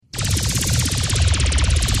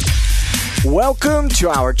Welcome to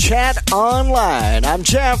our chat online. I'm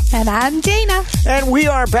Jeff. And I'm Dana. And we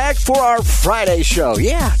are back for our Friday show.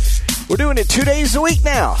 Yeah, we're doing it 2 days a week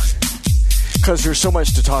now because there's so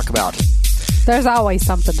much to talk about. There's always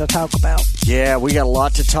something to talk about. Yeah, we got a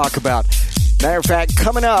lot to talk about. Matter of fact,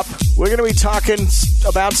 coming up, we're going to be talking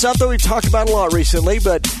about something we've talked about a lot recently,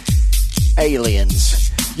 but aliens.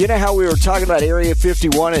 You know how we were talking about Area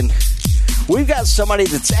 51, and we've got somebody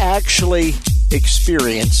that's actually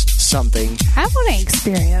experienced something. I want to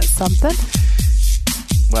experience something.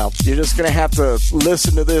 Well, you're just going to have to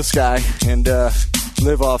listen to this guy and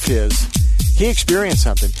live off his. He experienced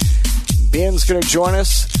something. Ben's going to join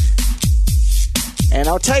us. And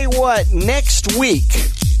I'll tell you what, next week,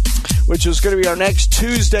 which is going to be our next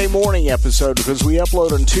Tuesday morning episode, because we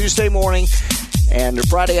upload on Tuesday morning and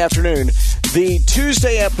Friday afternoon. The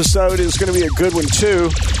Tuesday episode is going to be a good one, too,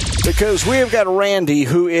 because we have got Randy,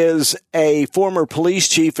 who is a former police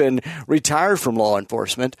chief and retired from law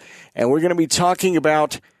enforcement, and we're going to be talking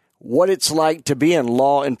about what it's like to be in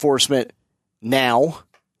law enforcement now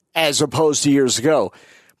as opposed to years ago.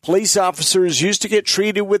 Police officers used to get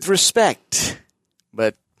treated with respect,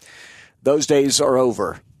 but those days are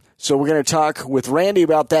over. So we're going to talk with Randy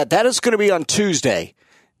about that. That is going to be on Tuesday.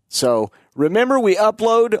 So remember, we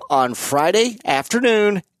upload on Friday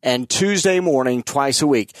afternoon and Tuesday morning twice a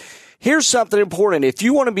week. Here's something important. If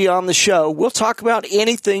you want to be on the show, we'll talk about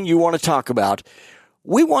anything you want to talk about.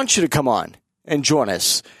 We want you to come on and join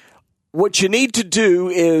us. What you need to do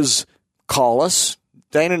is call us.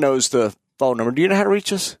 Dana knows the phone number. Do you know how to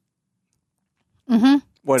reach us? Mm-hmm.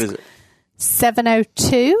 What is it?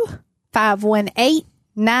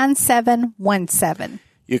 702-518-9717.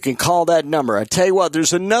 You can call that number. I tell you what,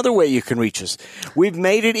 there's another way you can reach us. We've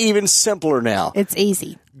made it even simpler now. It's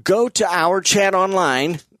easy. Go to our chat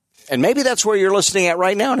online, and maybe that's where you're listening at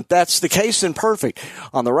right now. And if that's the case, then perfect.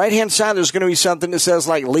 On the right-hand side, there's going to be something that says,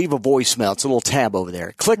 like, leave a voicemail. It's a little tab over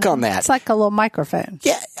there. Click on that. It's like a little microphone.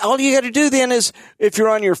 Yeah. All you got to do then is, if you're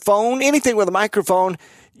on your phone, anything with a microphone,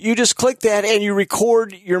 you just click that and you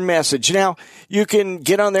record your message. Now, you can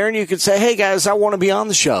get on there and you can say, hey, guys, I want to be on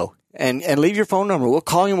the show. And leave your phone number. We'll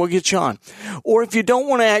call you and we'll get you on. Or if you don't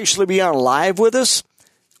want to actually be on live with us,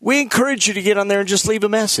 we encourage you to get on there and just leave a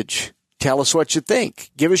message. Tell us what you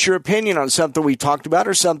think. Give us your opinion on something we talked about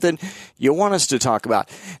or something you want us to talk about.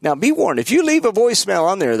 Now, be warned, if you leave a voicemail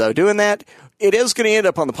on there, though, doing that, it is going to end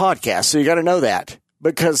up on the podcast. So you got to know that,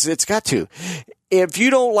 because it's got to. If you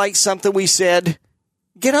don't like something we said,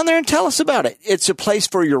 get on there and tell us about it. It's a place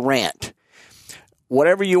for your rant.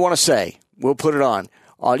 Whatever you want to say, we'll put it on.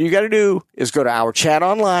 All you got to do is go to our chat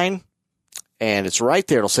online, and it's right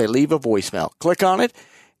there. It'll say leave a voicemail. Click on it,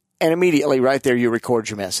 and immediately right there you record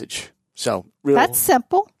your message. So that's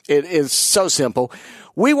simple. It is so simple.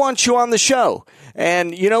 We want you on the show.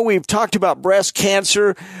 And, you know, we've talked about breast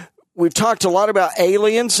cancer. We've talked a lot about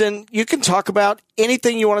aliens, and you can talk about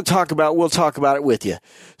anything you want to talk about. We'll talk about it with you.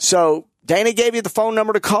 So Dana gave you the phone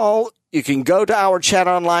number to call. You can go to our chat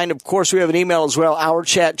online. Of course, we have an email as well,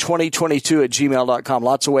 ourchat2022@gmail.com.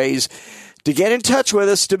 Lots of ways to get in touch with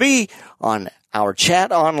us, to be on our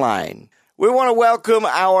chat online. We want to welcome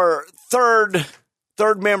our third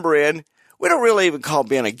member in. We don't really even call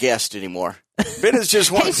Ben a guest anymore. Ben is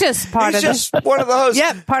just one. He's just one of the hosts.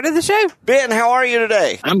 Yep, part of the show. Ben, how are you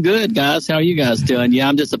today? I'm good, guys. How are you guys doing? Yeah,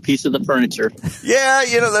 I'm just a piece of the furniture. Yeah,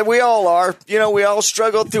 you know, we all are. You know, we all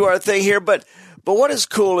struggle through our thing here, but what is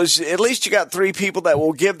cool is at least you got three people that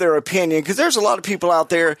will give their opinion, because there's a lot of people out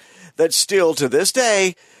there that still, to this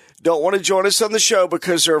day, don't want to join us on the show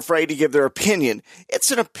because they're afraid to give their opinion.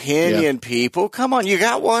 It's an opinion, people. Come on, you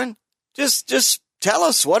got one? Just tell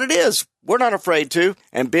us what it is. We're not afraid to.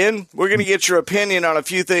 And Ben, we're going to get your opinion on a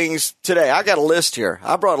few things today. I got a list here.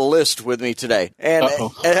 I brought a list with me today. And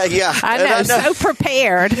yeah, I know, so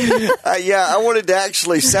prepared. I wanted to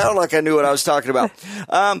actually sound like I knew what I was talking about.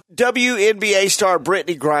 WNBA star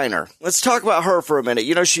Brittany Griner. Let's talk about her for a minute.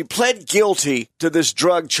 You know, she pled guilty to this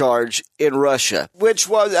drug charge in Russia, which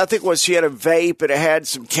was, I think, she had a vape and it had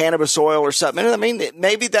some cannabis oil or something. And I mean,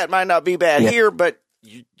 maybe that might not be bad here, but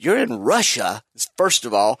you're in Russia, first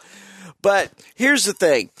of all. But here's the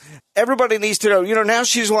thing. Everybody needs to know, you know, now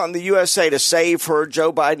she's wanting the USA to save her,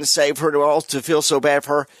 Joe Biden save her, to feel so bad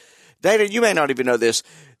for her. Dana, you may not even know this.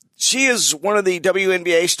 She is one of the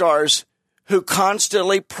WNBA stars who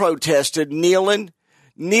constantly protested, kneeling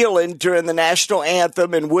during the national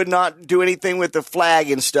anthem and would not do anything with the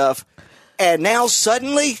flag and stuff. And now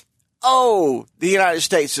suddenly, the United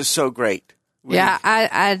States is so great. Yeah,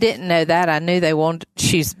 I didn't know that. I knew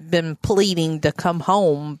she's been pleading to come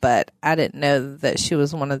home, but I didn't know that she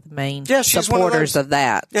was one of the main supporters of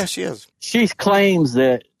that. Yeah, she is. She claims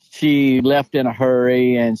that she left in a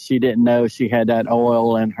hurry and she didn't know she had that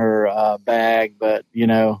oil in her bag. But,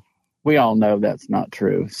 we all know that's not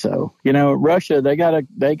true. So, Russia, they got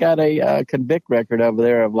a convict record over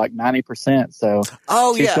there of like 90%. So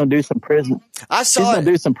she's going to do some prison. She's going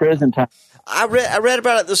to do some prison time. I read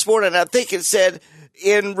about it this morning. I think it said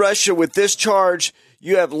in Russia with this charge,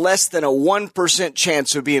 you have less than a 1%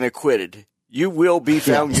 chance of being acquitted. You will be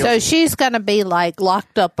found guilty. So she's going to be like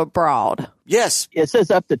locked up abroad. Yes. It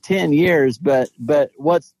says up to 10 years, but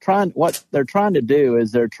what they're trying to do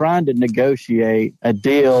is they're trying to negotiate a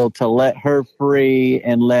deal to let her free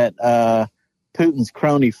and let Putin's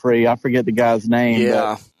crony free. I forget the guy's name.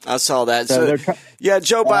 Yeah, I saw that. So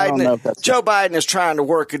Joe Biden is trying to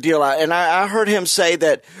work a deal out. And I heard him say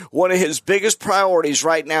that one of his biggest priorities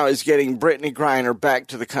right now is getting Brittany Griner back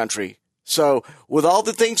to the country. So with all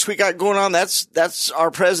the things we got going on, that's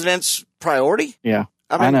our president's priority. Yeah,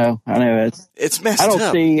 I know. It's messed up. I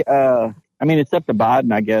don't see. It's up to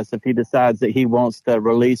Biden, I guess, if he decides that he wants to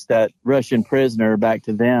release that Russian prisoner back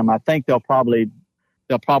to them. I think they'll probably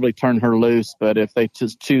turn her loose. But if they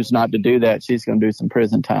just choose not to do that, she's going to do some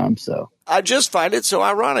prison time. So I just find it so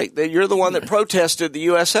ironic that you're the one that protested the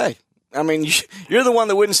USA. I mean, you're the one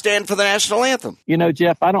that wouldn't stand for the national anthem.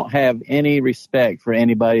 Jeff, I don't have any respect for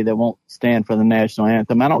anybody that won't stand for the national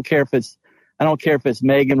anthem. I don't care if it's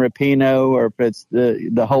Megan Rapinoe or if it's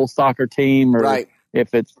the whole soccer team or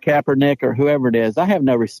if it's Kaepernick or whoever it is. I have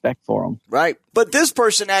no respect for them. Right. But this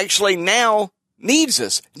person actually now needs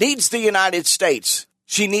the United States.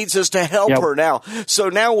 She needs us to help her now. So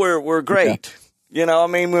now we're great. Yeah.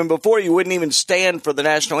 When before you wouldn't even stand for the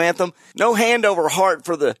national anthem, no hand over heart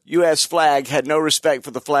for the U.S. flag, had no respect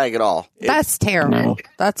for the flag at all. That's terrible. No.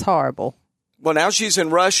 That's horrible. Well, now she's in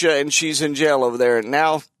Russia and she's in jail over there, and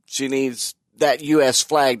now she needs that U.S.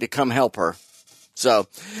 flag to come help her. So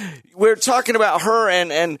we're talking about her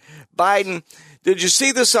and Biden. Did you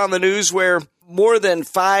see this on the news where more than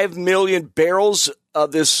 5 million barrels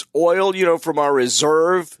of this oil, from our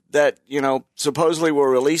reserve that, supposedly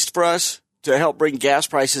were released for us to help bring gas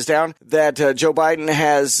prices down, that Joe Biden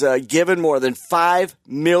has given more than 5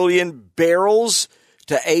 million barrels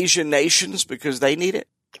to Asian nations because they need it?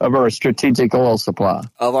 Of our strategic oil supply.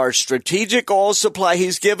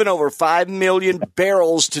 He's given over 5 million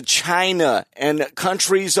barrels to China and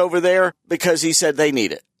countries over there because he said they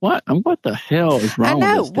need it. What the hell is wrong with this?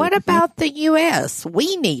 I know. What about the U.S.?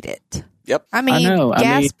 We need it. Yep.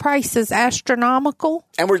 Gas prices astronomical.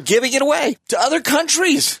 And we're giving it away to other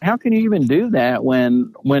countries. How can you even do that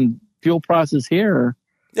when fuel prices here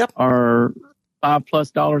are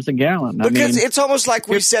 $5+ a gallon? Because it's almost like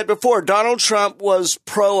we said before, Donald Trump was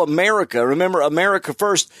pro-America. Remember, America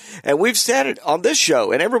first. And we've said it on this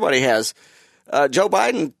show, and everybody has. Joe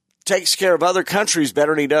Biden takes care of other countries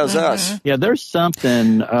better than he does us. Yeah, there's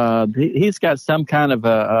something. He's got some kind of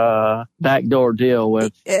a backdoor deal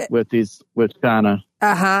with China.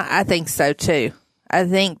 I think so too. I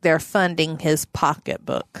think they're funding his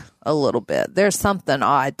pocketbook a little bit. There's something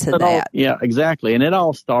odd to that. Yeah, exactly. And it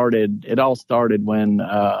all started when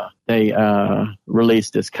they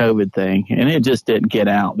released this COVID thing, and it just didn't get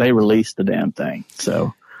out. They released the damn thing.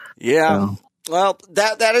 So yeah. Well,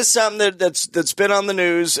 that is something that's been on the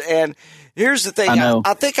news. And here's the thing.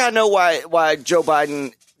 I think I know why Joe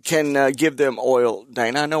Biden can give them oil,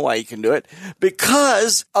 Dana. I know why he can do it.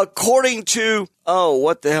 Because according to,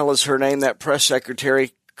 what the hell is her name? That press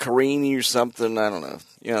secretary, Carini or something. I don't know.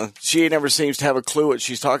 She never seems to have a clue what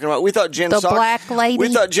she's talking about. We thought Jen black lady. We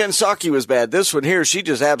thought Jen Psaki was bad. This one here, she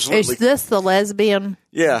just absolutely. Is this the lesbian?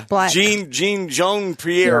 Yeah. Black. Jean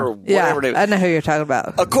Pierre or whatever it is. I know who you're talking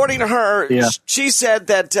about. According to her, she said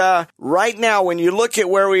that right now, when you look at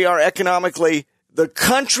where we are economically, the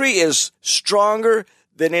country is stronger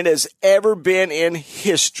than it has ever been in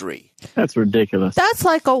history. That's ridiculous. That's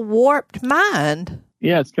like a warped mind.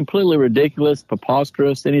 Yeah, it's completely ridiculous,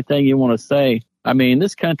 preposterous, anything you want to say. I mean,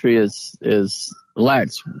 this country is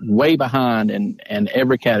lags way behind in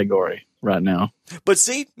every category right now. But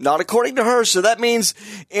see, not according to her. So that means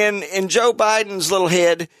in Joe Biden's little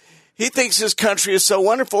head, he thinks his country is so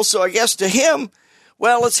wonderful. So I guess to him,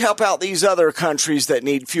 well, let's help out these other countries that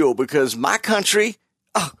need fuel because my country,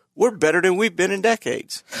 we're better than we've been in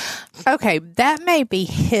decades. Okay, that may be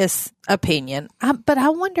his opinion. But I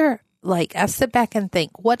wonder, I sit back and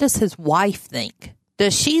think, what does his wife think?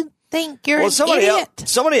 Does she think you're an idiot?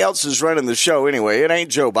 Somebody else is running the show anyway. It ain't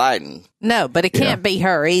Joe Biden. No, but it can't be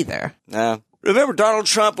her either. No. Remember, Donald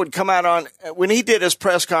Trump would come out when he did his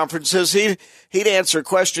press conferences, he'd answer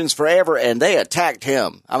questions forever, and they attacked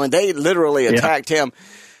him. I mean, they literally attacked him.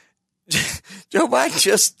 Joe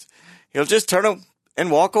Biden he'll just turn them and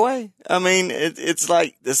walk away. I mean, it's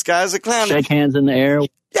like, this guy's a clown. Shake hands in the air.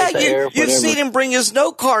 Yeah, you've seen him bring his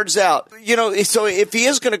note cards out. So if he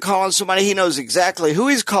is going to call on somebody, he knows exactly who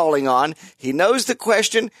he's calling on. He knows the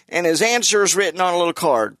question, and his answer is written on a little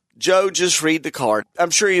card. Joe, just read the card.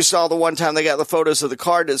 I'm sure you saw the one time they got the photos of the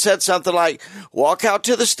card that said something like, walk out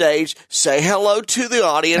to the stage, say hello to the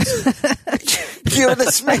audience.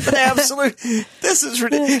 This man, this is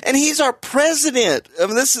ridiculous. And he's our president. I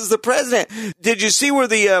mean, this is the president. Did you see where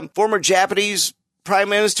the former Japanese Prime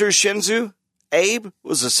Minister Shinzo Abe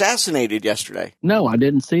was assassinated yesterday? No, I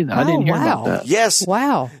didn't see that. I didn't hear about that. Yes.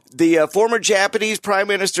 Wow. The former Japanese Prime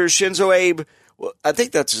Minister Shinzo Abe, well, I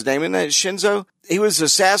think that's his name, isn't it? Shinzo? He was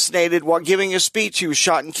assassinated while giving a speech. He was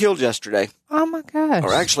shot and killed yesterday. Oh, my gosh.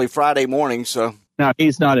 Or actually Friday morning, so. Now,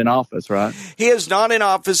 he's not in office, right? He is not in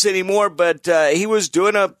office anymore, but he was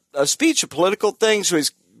doing a speech, a political thing, so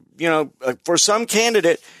he's, for some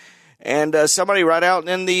candidate. And somebody right out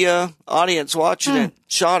in the audience watching it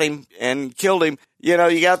shot him and killed him. You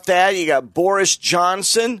got that. You got Boris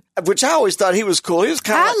Johnson, which I always thought he was cool. He was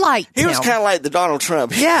kind of like the Donald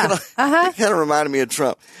Trump. Yeah. He kind of reminded me of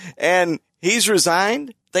Trump. And he's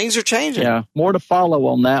resigned. Things are changing. Yeah. More to follow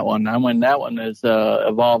on that one. I mean, that one is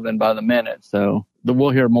evolving by the minute. So we'll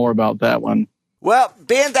hear more about that one. Well,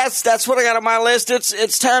 Ben, that's what I got on my list.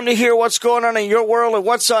 It's time to hear what's going on in your world and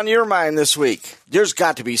what's on your mind this week. There's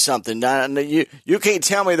got to be something. You can't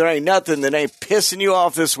tell me there ain't nothing that ain't pissing you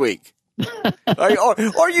off this week. Are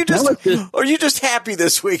you just happy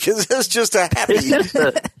this week? Is this just a happy?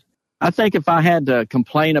 I think if I had to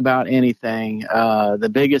complain about anything, the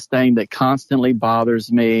biggest thing that constantly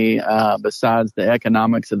bothers me, besides the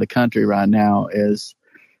economics of the country right now, is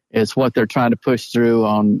what they're trying to push through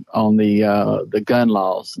on the gun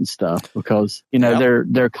laws and stuff, because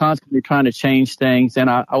they're constantly trying to change things. And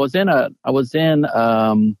I was in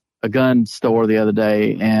a gun store the other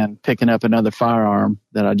day and picking up another firearm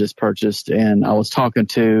that I just purchased, and I was talking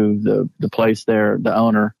to the place there, the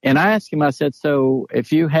owner, and I asked him, I said, so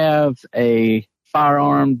if you have a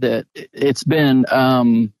firearm that it's been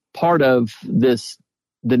part of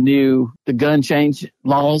the gun change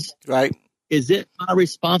laws, right? Is it my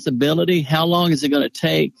responsibility? How long is it going to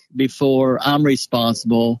take before I'm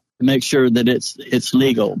responsible to make sure that it's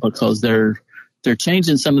legal? Because they're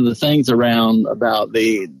changing some of the things around about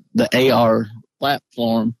the AR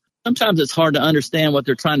platform. Sometimes it's hard to understand what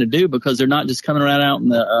they're trying to do because they're not just coming right out in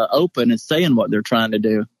the open and saying what they're trying to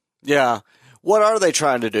do. Yeah. What are they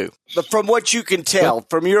trying to do? But from what you can tell,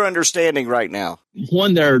 from your understanding right now.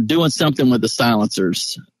 One, they're doing something with the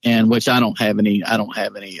silencers, and which I don't have any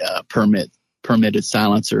permitted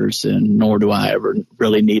silencers, and nor do I ever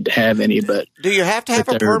really need to have any. But do you have to have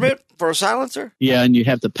a permit for a silencer? Yeah, and you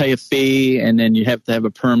have to pay a fee, and then you have to have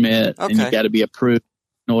a permit, and you got to be approved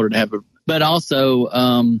in order to have a. But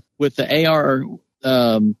also with the AR,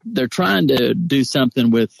 they're trying to do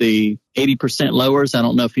something with the 80% lowers. I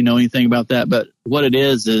don't know if you know anything about that, but what it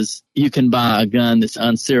is you can buy a gun that's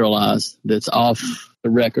unserialized, that's off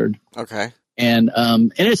the record. Okay. And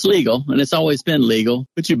it's legal, and it's always been legal,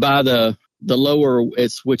 but you buy the lower,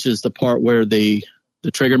 which is the part where the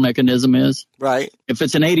trigger mechanism is. Right. If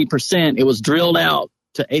it's an 80%, it was drilled out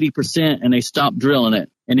to 80% and they stopped drilling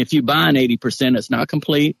it. And if you buy an 80%, it's not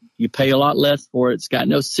complete. You pay a lot less for it. It's got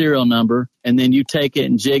no serial number. And then you take it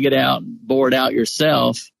and jig it out, bore it out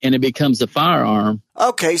yourself, and it becomes a firearm.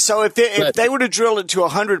 Okay, so if they would have drilled it to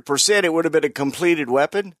 100%, it would have been a completed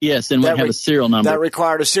weapon? Yes, and would have a serial number. That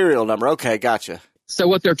required a serial number. Okay, gotcha. So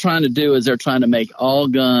what they're trying to do is they're trying to make all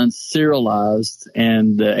guns serialized,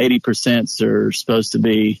 and the 80% are supposed to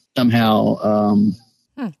be somehow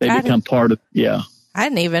they become part of, yeah. I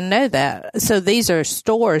didn't even know that. So these are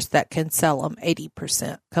stores that can sell them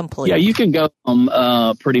 80% complete. Yeah, you can go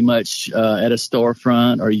pretty much at a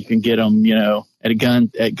storefront, or you can get them,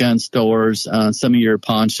 at gun stores. Some of your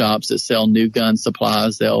pawn shops that sell new gun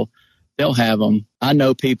supplies, they'll have them. I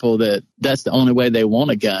know people that's the only way they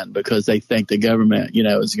want a gun, because they think the government,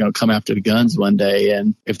 is going to come after the guns one day.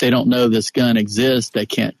 And if they don't know this gun exists, they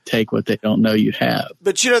can't take what they don't know you have.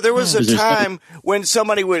 But, there was a time when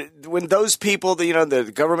when those people,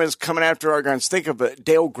 the government's coming after our guns, think of it,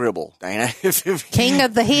 Dale Gribble. King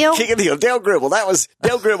of the Hill? King of the Hill. Dale Gribble.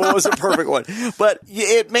 Dale Gribble was a perfect one. But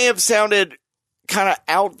it may have sounded kind of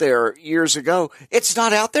out there years ago. It's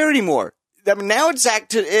not out there anymore. I mean, now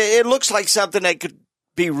it looks like something that could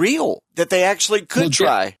be real, that they actually could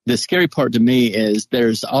try. The scary part to me is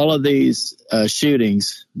there's all of these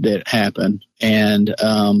shootings that happen, and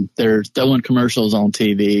they're throwing commercials on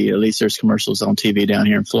TV. At least there's commercials on TV down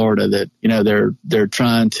here in Florida that, they're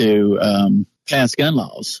trying to pass gun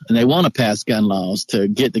laws, and they want to pass gun laws to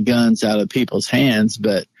get the guns out of people's hands.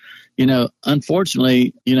 But,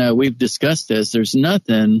 unfortunately, we've discussed this. There's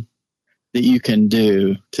nothing that you can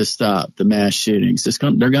do to stop the mass shootings.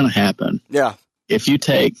 They're going to happen. Yeah. If you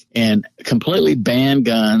take and completely ban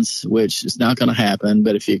guns, which is not going to happen,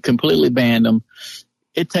 but if you completely ban them,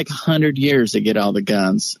 it'd take 100 years to get all the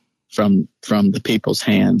guns from the people's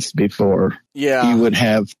hands before you would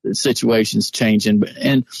have situations changing.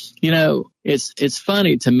 And, it's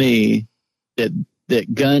funny to me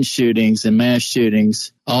that gun shootings and mass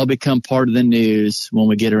shootings all become part of the news when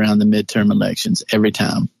we get around the midterm elections every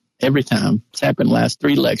time. Every time. It's happened the last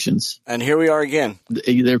 3 elections. And here we are again.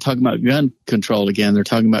 They're talking about gun control again. They're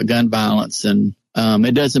talking about gun violence. And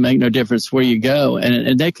it doesn't make no difference where you go.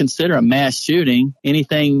 And they consider a mass shooting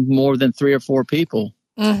anything more than 3 or 4 people.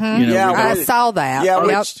 Mm-hmm. I saw that.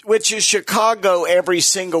 Yeah, which is Chicago every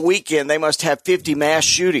single weekend. They must have 50 mass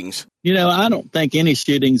shootings. I don't think any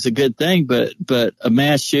shooting's a good thing, but a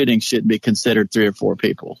mass shooting shouldn't be considered 3 or 4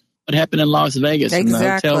 people. What happened in Las Vegas in the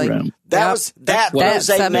hotel room? That was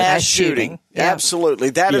a mass shooting. Yep.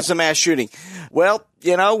 Absolutely. That is a mass shooting. Well,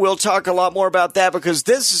 we'll talk a lot more about that because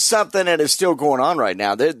this is something that is still going on right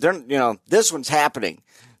now. This one's happening.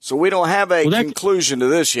 So we don't have a conclusion to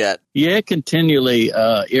this yet. Yeah, it continually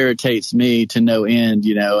irritates me to no end,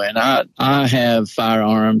 and I have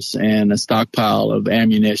firearms and a stockpile of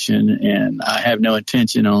ammunition, and I have no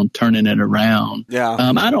intention on turning it around. Yeah.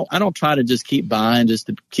 I don't try to just keep buying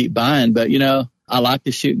but I like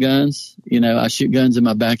to shoot guns. I shoot guns in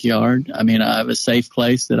my backyard. I mean, I have a safe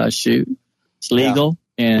place that I shoot. It's legal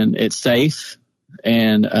and it's safe.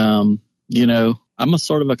 And, I'm a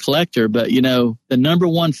sort of a collector, but, the number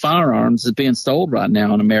one firearms that's being sold right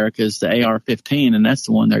now in America is the AR-15, and that's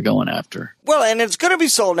the one they're going after. Well, and it's going to be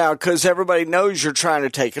sold now because everybody knows you're trying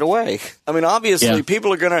to take it away. I mean, obviously,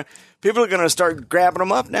 people are going to start grabbing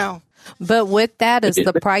them up now. But with that, is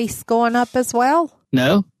the price going up as well?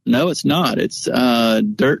 No, it's not. It's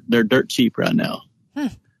dirt. They're dirt cheap right now.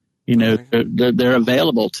 They're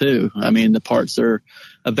available too. I mean, the parts are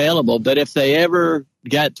available, but if they ever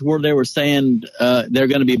got to where they were saying they're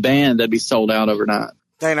going to be banned, they'd be sold out overnight.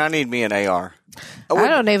 Dana, I need me an AR. I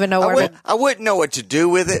don't even know I wouldn't know what to do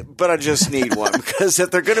with it, but I just need one because if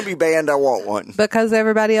they're going to be banned, I want one. Because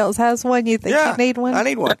everybody else has one, you think you need one? I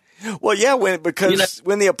need one. Well, yeah, when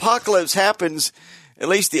the apocalypse happens, at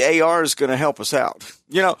least the AR is going to help us out.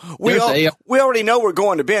 We already know we're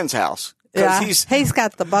going to Ben's house. Yeah, he's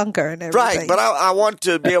got the bunker and everything. Right, but I want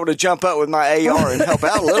to be able to jump up with my AR and help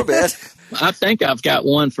out a little bit. I think I've got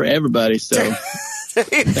one for everybody, so. There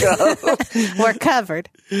you go. We're covered.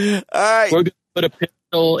 All right. We're going to put a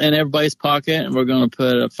pistol in everybody's pocket, and we're going to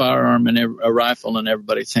put a firearm and a rifle in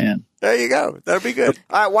everybody's hand. There you go. That'll be good.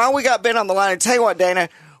 All right, while we got Ben on the line, I tell you what, Dana,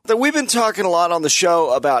 we've been talking a lot on the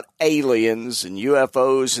show about aliens and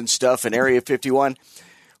UFOs and stuff in Area 51.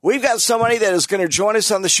 We've got somebody that is going to join us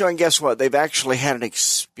on the show, and guess what? They've actually had an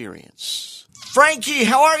experience. Frankie,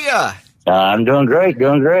 how are you? I'm doing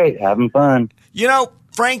great, having fun.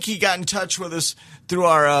 Frankie got in touch with us through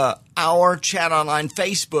our Chat Online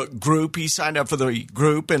Facebook group. He signed up for the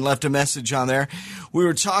group and left a message on there. We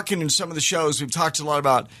were talking in some of the shows. We've talked a lot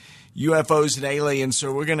about UFOs and aliens,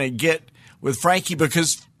 so we're going to get with Frankie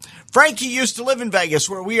because Frankie used to live in Vegas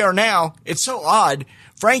where we are now. It's so odd.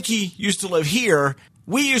 Frankie used to live here.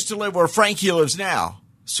 We used to live where Frankie lives now.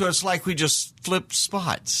 So it's like we just flipped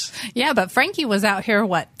spots. Yeah, but Frankie was out here,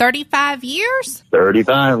 35 years?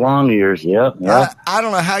 35 long years, yep. I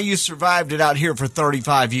don't know how you survived it out here for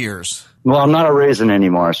 35 years. Well, I'm not a raisin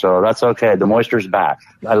anymore, so that's okay. The moisture's back.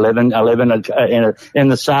 I live in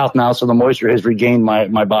the South now, so the moisture has regained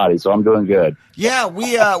my body, so I'm doing good. Yeah,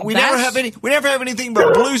 we never have anything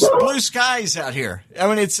but blue skies out here. I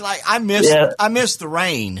mean, it's like I miss the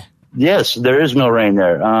rain. Yes, there is no rain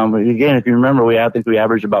there. Again, if you remember, I think we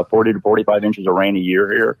average about 40 to 45 inches of rain a year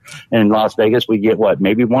here in Las Vegas. We get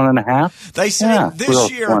maybe 1.5? They say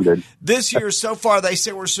this year so far, they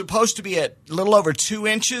say we're supposed to be at a little over 2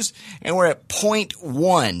 inches, and we're at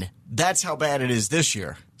 0.1. That's how bad it is this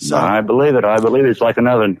year. So I believe it. It's like an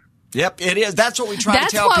oven. Yep, it is. That's what we try to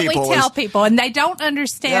tell people. That's what we tell people, and they don't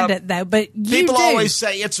understand it, though, but you people do. Always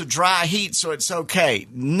say it's a dry heat, so it's okay.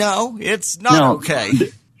 No, it's not okay.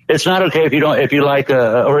 It's not okay if you like,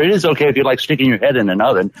 or it is okay if you like sticking your head in an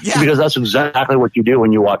oven, because that's exactly what you do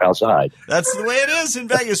when you walk outside. That's the way it is in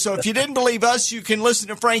Vegas. So if you didn't believe us, you can listen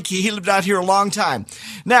to Frankie. He lived out here a long time.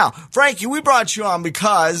 Now, Frankie, we brought you on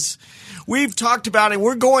because we've talked about it.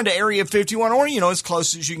 We're going to Area 51, or, as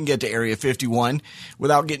close as you can get to Area 51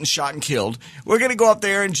 without getting shot and killed. We're going to go up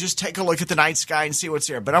there and just take a look at the night sky and see what's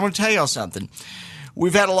there. But I'm going to tell y'all something.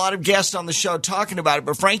 we've had a lot of guests on the show talking about it,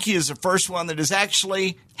 but Frankie is the first one that has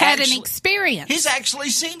actually Had an experience. He's actually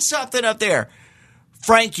seen something up there.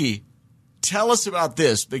 Frankie, tell us about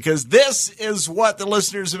this, because this is what the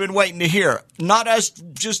listeners have been waiting to hear. Not us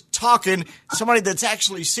just talking, somebody that's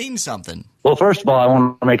actually seen something. Well, first of all, I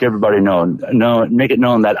want to make everybody make it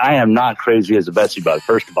known that I am not crazy as a Betsy bug.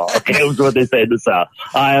 First of all, okay, that's what they say in the South.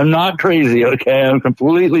 I am not crazy. Okay, I'm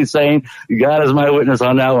completely sane. God is my witness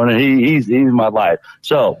on that one, and he's my life.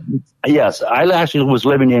 So, yes, I actually was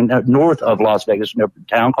living in north of Las Vegas, in a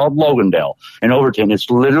town called Logandale in Overton. It's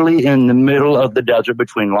literally in the middle of the desert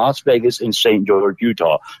between Las Vegas and St. George,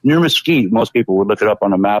 Utah, near Mesquite. Most people would look it up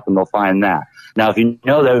on a map and they'll find that. Now, if you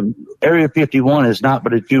know that Area 51 is not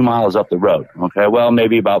but a few miles up the road, okay, well,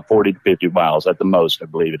 maybe about 40 to 50 miles at the most, I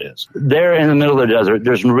believe it is. There in the middle of the desert,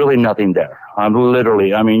 there's really nothing there.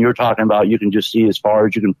 You're talking about, you can just see as far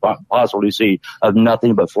as you can possibly see of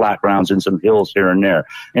nothing but flat grounds and some hills here and there.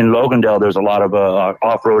 In Logandale, there's a lot of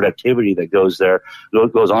off-road activity that goes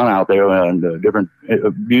on out there, and different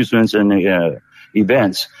amusements and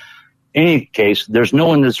events. Any case, there's no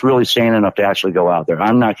one that's really sane enough to actually go out there.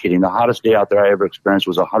 I'm not kidding. The hottest day out there I ever experienced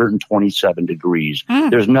was 127 degrees.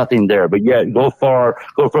 There's nothing there. But yet, go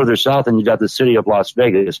further south and you got the city of Las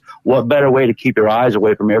Vegas. What better way to keep your eyes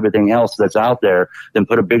away from everything else that's out there than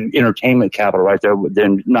put a big entertainment capital right there,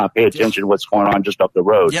 than not pay attention to what's going on just up the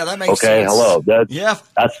road? Yeah, that makes sense. Okay, hello.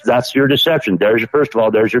 That's your deception. First of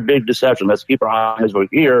all, there's your big deception. Let's keep our eyes over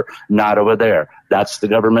here, not over there. That's the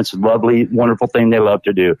government's lovely, wonderful thing they love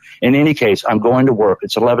to do. In any case, I'm going to work.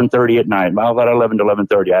 It's 11:30 at night. About 11 to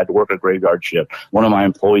 11:30, I had to work a graveyard shift. One of my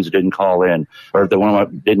employees didn't call in, or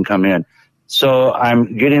didn't come in. So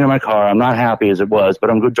I'm getting in my car. I'm not happy as it was, but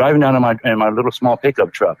I'm driving down in my little small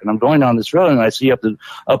pickup truck, and I'm going down this road, and I see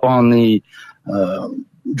up on the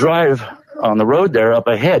drive on the road there up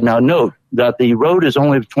ahead. Now note that the road is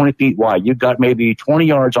only 20 feet wide. You've got maybe 20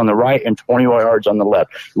 yards on the right and 20 yards on the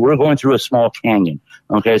left. We're going through a small canyon.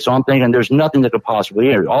 Okay, so I'm thinking there's nothing that could possibly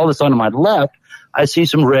enter. All of a sudden on my left, I see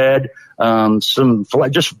some red, some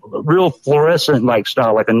just real fluorescent like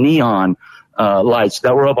style, like a neon lights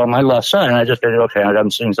that were up on my left side. And I just figured, okay,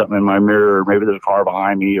 I'm seeing something in my mirror. Maybe there's a car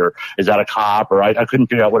behind me, or is that a cop? Or I couldn't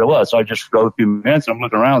figure out what it was. So I just drove a few minutes and I'm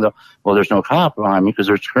looking around. Well, there's no cop behind me because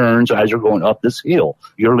there's turns as you're going up this hill.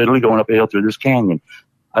 You're literally going up a hill through this canyon.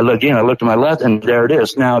 I looked to my left, and there it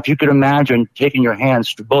is. Now, if you could imagine taking your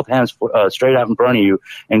hands, both hands straight out in front of you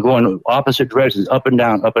and going opposite directions, up and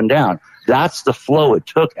down, that's the flow it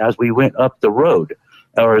took as we went up the road.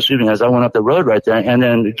 As I went up the road right there. And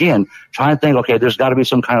then again, try and think, okay, there's got to be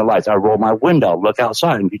some kind of lights. I roll my window, look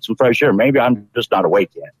outside and get some fresh air. Maybe I'm just not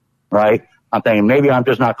awake yet, right? I'm thinking maybe I'm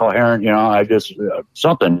just not coherent,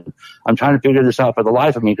 something. I'm trying to figure this out for the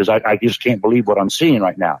life of me because I just can't believe what I'm seeing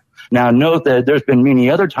right now. Now, note that there's been many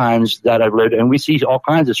other times that I've lived, and we see all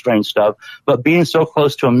kinds of strange stuff, but being so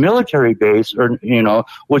close to a military base,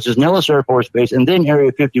 which is Nellis Air Force Base, and then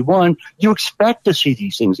Area 51, you expect to see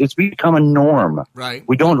these things. It's become a norm. Right.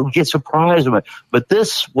 We don't get surprised with it. But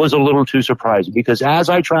this was a little too surprising because as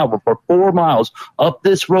I traveled for 4 miles up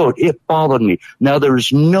this road, it followed me. Now,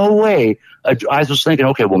 there's no way. I was thinking,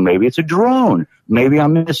 okay, well, maybe it's a drone. Maybe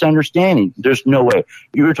I'm misunderstanding. There's no way.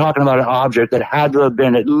 You were talking about an object that had to have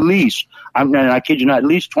been at least, and I kid you not, at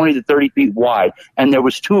least 20 to 30 feet wide. And there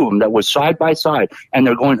was 2 of them that was side by side. And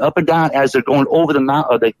they're going up and down as they're going over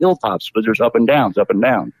the hilltops, because there's up and downs, up and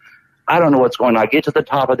down. I don't know what's going on. I get to the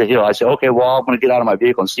top of the hill. I say, okay, well, I'm going to get out of my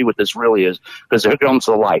vehicle and see what this really is, because here comes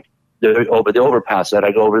the light. Over the overpass that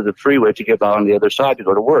I go over the freeway to get out on the other side to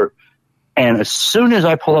go to work. And as soon as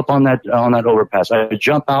I pull up on that overpass, I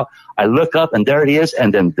jump out, I look up, and there it is,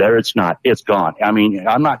 and then there it's not. It's gone. I mean,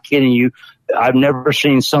 I'm not kidding you. I've never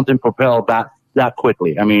seen something propel that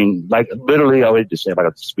quickly. I mean, like literally, I would just say like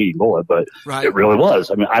a speeding bullet, but right. It really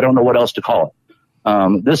was. I mean, I don't know what else to call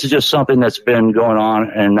it. This is just something that's been going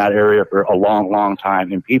on in that area for a long, long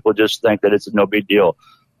time, and people just think that it's no big deal.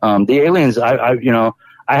 The aliens,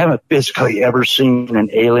 I haven't physically ever seen an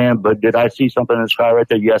alien, but did I see something in the sky right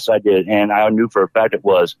there? Yes, I did. And I knew for a fact it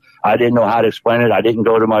was. I didn't know how to explain it. I didn't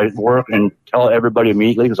go to my work and tell everybody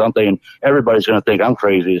immediately because I'm thinking everybody's going to think I'm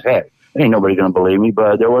crazy as heck. Ain't nobody going to believe me.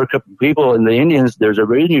 But there were a couple people in the Indians. There's a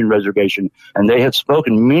Indian reservation, and they have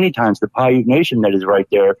spoken many times. The Paiute Nation that is right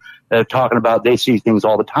there, talking about they see things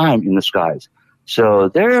all the time in the skies.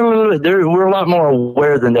 So we're a lot more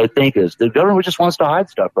aware than they think is. The government just wants to hide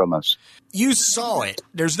stuff from us. You saw it.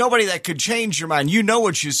 There's nobody that could change your mind. You know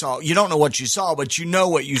what you saw. You don't know what you saw, but you know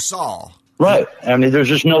what you saw. Right. I mean, there's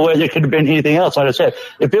just no way there could have been anything else. Like I said,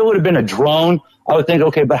 if it would have been a drone, I would think,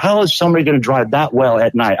 okay, but how is somebody going to drive that well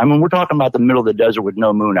at night? I mean, we're talking about the middle of the desert with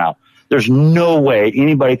no moon out. There's no way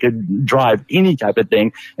anybody could drive any type of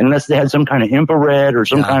thing unless they had some kind of infrared or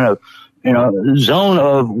some kind of, zone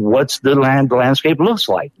of what's the landscape looks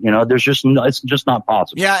like. There's just it's just not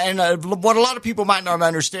possible. Yeah, and what a lot of people might not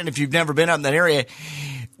understand if you've never been out in that area,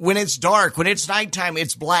 when it's dark, when it's nighttime,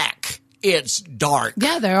 it's black. It's dark.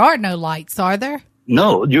 Yeah, there are no lights, are there?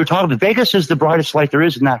 No, you're talking. Vegas is the brightest light there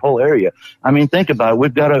is in that whole area. I mean, think about it.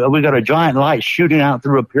 We've got a giant light shooting out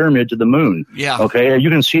through a pyramid to the moon. Yeah. Okay.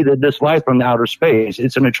 You can see this light from outer space.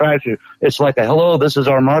 It's an attraction. It's like hello. This is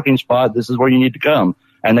our marking spot. This is where you need to come.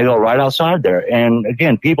 And they go right outside there. And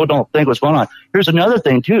again, people don't think what's going on. Here's another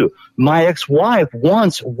thing too. My ex-wife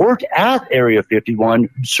once worked at Area 51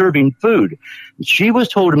 serving food. She was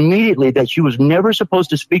told immediately that she was never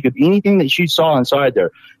supposed to speak of anything that she saw inside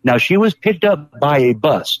there. Now, she was picked up by a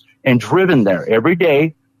bus and driven there every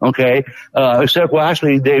day. Okay. Except, well,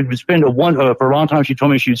 actually, they would spend for a long time. She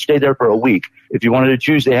told me she'd stay there for a week. If you wanted to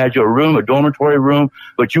choose, they had you a dormitory room,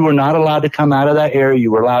 but you were not allowed to come out of that area.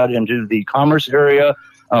 You were allowed into the commerce area,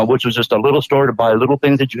 which was just a little store to buy little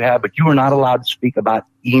things that you had, but you were not allowed to speak about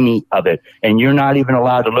any of it. And you're not even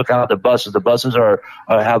allowed to look out the buses. The buses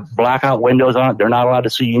have blackout windows on it. They're not allowed to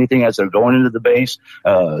see anything as they're going into the base.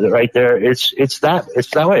 Right there. It's that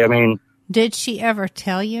way. I mean, did she ever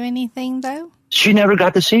tell you anything though? She never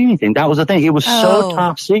got to see anything. That was the thing. It was so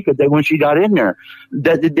top secret that when she got in there,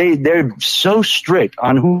 that they're so strict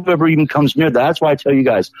on whoever even comes near that. That's why I tell you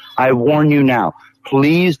guys, I warn you now,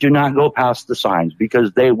 please do not go past the signs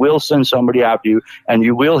because they will send somebody after you and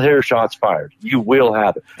you will hear shots fired. You will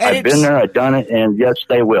have it. And I've been there. I've done it. And yes,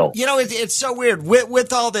 they will. It's so weird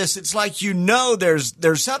with all this. It's like,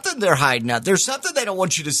 there's something they're hiding out. There's something they don't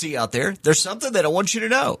want you to see out there. There's something they don't want you to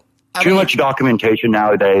know. Too much documentation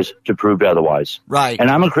nowadays to prove otherwise. Right. And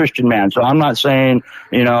I'm a Christian man, so I'm not saying,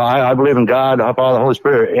 I believe in God, Father, Holy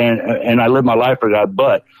Spirit, and I live my life for God,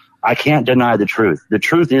 but I can't deny the truth. The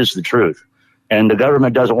truth is the truth. And the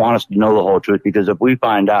government doesn't want us to know the whole truth because if we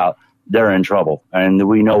find out, they're in trouble and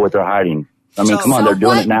we know what they're hiding. I mean, come on, they're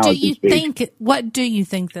doing it now. What do you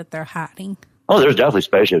think that they're hiding? Oh, there's definitely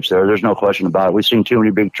spaceships there. There's no question about it. We've seen too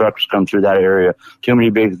many big trucks come through that area, too many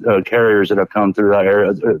big carriers that have come through that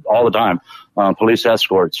area all the time. Police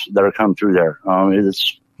escorts that have come through there.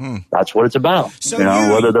 That's what it's about. So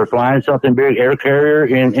whether they're flying something big, air carrier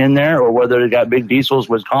in there, or whether they got big diesels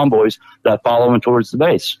with convoys that follow them towards the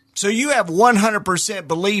base. So you have 100%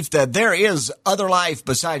 belief that there is other life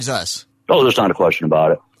besides us? Oh, there's not a question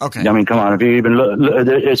about it. Okay. I mean, come on. If you even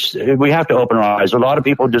look, we have to open our eyes. A lot of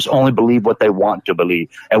people just only believe what they want to believe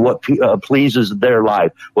and what pleases their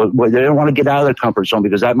life. They don't want to get out of their comfort zone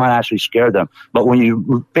because that might actually scare them. But when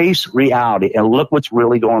you face reality and look what's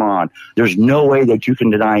really going on, there's no way that you can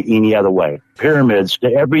deny any other way. Pyramids,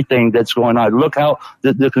 everything that's going on. Look how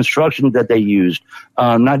the construction that they used.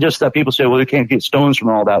 Not just that people say, well, they can't get stones from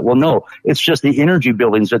all that. Well, no, it's just the energy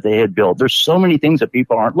buildings that they had built. There's so many things that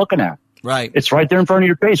people aren't looking at. Right. It's right there in front of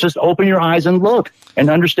your face. Just open your eyes and look and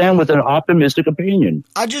understand with an optimistic opinion.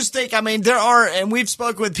 I just think, there are, and we've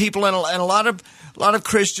spoken with people and a lot of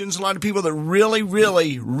Christians, a lot of people that really,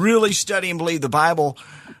 really, really study and believe the Bible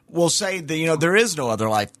will say that, there is no other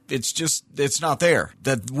life. It's not there.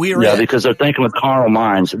 That we are. Yeah, because they're thinking with carnal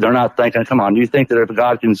minds. They're not thinking, come on, do you think that if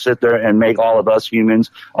God can sit there and make all of us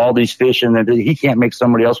humans, all these fish, and he can't make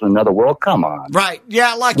somebody else in another world? Come on. Right.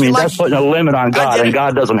 Yeah. That's putting a limit on God, and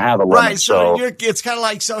God doesn't have a limit. Right. So it's kind of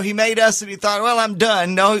like, so he made us and he thought, well, I'm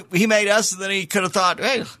done. No, he made us and then he could have thought,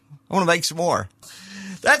 hey, I want to make some more.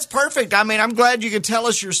 That's perfect. I'm glad you could tell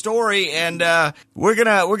us your story, and we're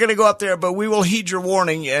gonna go up there, but we will heed your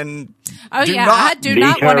warning and I do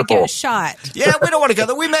not want to get shot. Yeah, we don't want to go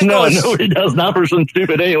there. We may no, nobody does. Not for some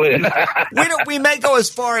stupid alien. we may go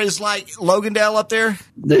as far as like Logandale up there.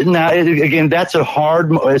 Now, again, that's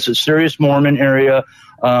it's a serious Mormon area.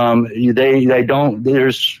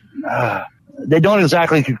 They don't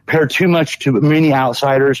exactly compare too much to many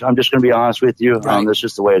outsiders. I'm just going to be honest with you. Right. That's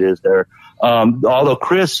just the way it is there. Although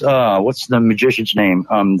Chris, what's the magician's name?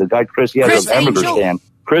 The guy Chris, he has a hamburger stand.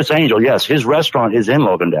 Chris Angel, yes, his restaurant is in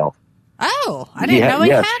Logandale. Oh, I didn't know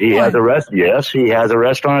he had one. He has a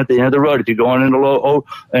restaurant at the end of the road. If you're going into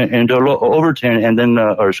Overton and then,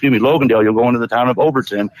 Logandale, you'll go into the town of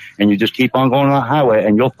Overton and you just keep on going on the highway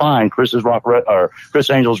and you'll find Chris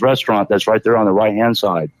Angel's restaurant that's right there on the right hand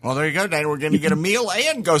side. Well, there you go, Dan. We're going to get a meal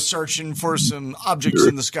and go searching for some objects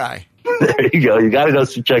in the sky. There you go. You got to go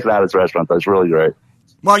check out his restaurant. That's really great.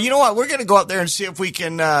 Well, you know what? We're going to go up there and see if we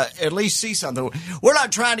can at least see something. We're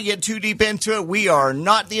not trying to get too deep into it. We are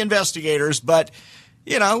not the investigators, but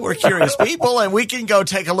we're curious people, and we can go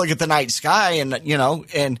take a look at the night sky, and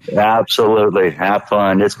absolutely have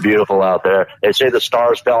fun. It's beautiful out there. They say the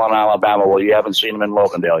stars fell in Alabama. Well, you haven't seen them in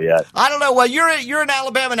Locondale yet. I don't know. Well, you're in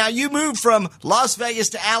Alabama now. You moved from Las Vegas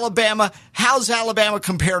to Alabama. How's Alabama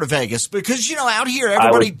compare to Vegas? Because out here,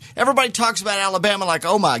 everybody talks about Alabama like,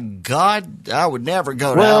 oh my God, I would never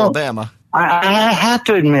go to Alabama. I have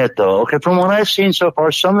to admit, though, from what I've seen so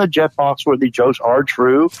far, some of the Jet Foxworthy jokes are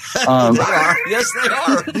true. They are. Yes, they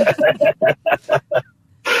are.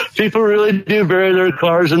 People really do bury their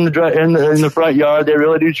cars in the front yard. They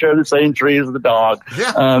really do share the same tree as the dog.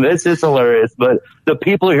 Yeah. It's hilarious. But the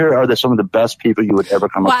people here are some of the best people you would ever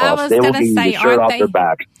come across. They will give you the shirt off their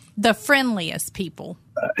back. The friendliest people.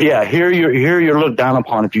 Here you're looked down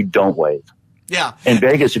upon if you don't wave. Yeah. In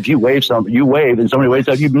Vegas, if you wave and somebody waves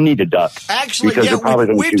up, you need to duck. Actually,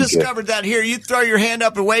 we've discovered that here. You throw your hand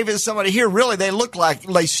up and wave at somebody here, really, they look like,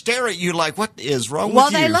 they stare at you like, what is wrong with you?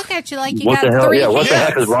 Well, they look at you like you what got the hell? 3 Yeah, hands. what the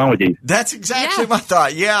heck is wrong with you? That's exactly my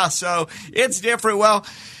thought. Yeah, so it's different. Well,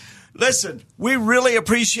 listen, we really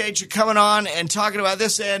appreciate you coming on and talking about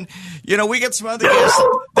this. And, we got some other guests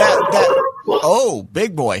oh,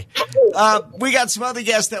 big boy. We got some other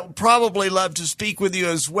guests that would probably love to speak with you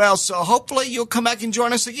as well. So hopefully you'll come back and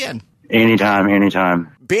join us again.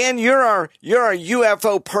 Anytime. Ben, you're our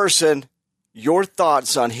UFO person. Your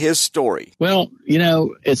thoughts on his story? Well,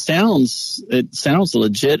 it sounds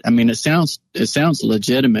legit. I mean, it sounds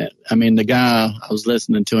legitimate. I mean, the guy, I was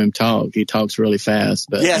listening to him talk. He talks really fast,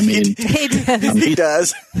 but yeah, I mean, he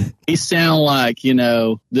does. He sound like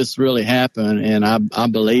this really happened, and I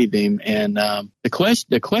believe him. And the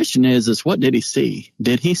question is what did he see?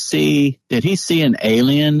 Did he see an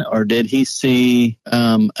alien, or did he see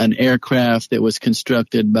an aircraft that was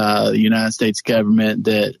constructed by the United States government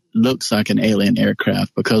that looks like an alien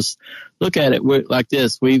aircraft? Because look at it, we're like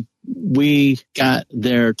this. We got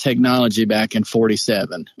their technology back in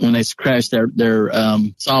 1947 when they crashed their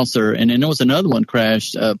saucer, and then there was another one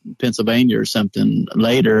crashed Pennsylvania or something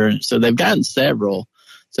later. So they've gotten several.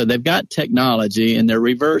 So they've got technology, and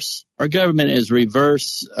our government is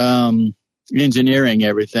reverse engineering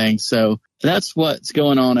everything. So that's what's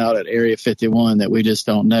going on out at Area 51 that we just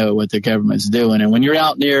don't know what the government's doing. And when you're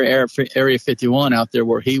out near Area 51, out there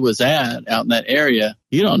where he was out in that area,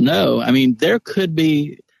 you don't know. I mean,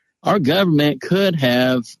 our government could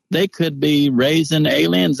be raising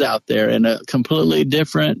aliens out there in a completely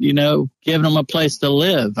different, giving them a place to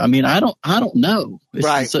live. I mean, I don't know.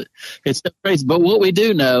 It's so crazy. But what we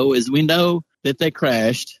do know is we know that they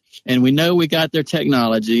crashed, and we know we got their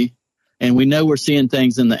technology, and we know we're seeing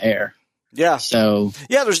things in the air. Yeah. So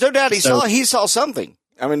there's no doubt he saw something.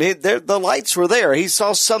 I mean, the lights were there. He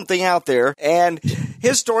saw something out there, and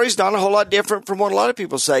his story's not a whole lot different from what a lot of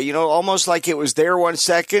people say. Almost like it was there 1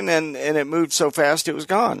 second, and it moved so fast it was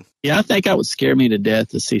gone. Yeah, I think that would scare me to death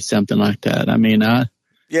to see something like that. I mean, I'd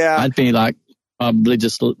be like probably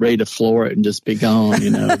just ready to floor it and just be gone.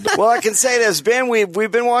 Well, I can say this, Ben. We've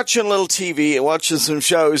been watching a little TV and watching some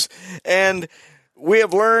shows, and we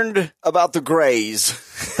have learned about the Greys.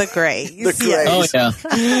 The Greys. The Greys. Oh,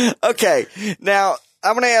 yeah. Okay. Now,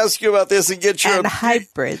 I'm going to ask you about this and get your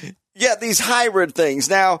hybrid. Yeah, these hybrid things.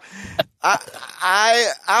 Now, I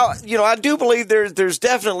do believe there's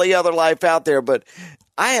definitely other life out there, but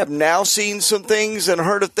I have now seen some things and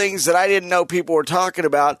heard of things that I didn't know people were talking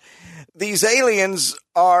about. These aliens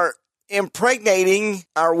are impregnating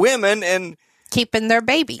our women and keeping their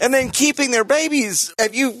babies. And then keeping their babies.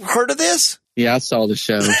 Have you heard of this? Yeah, I saw the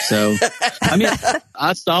show. So, I mean,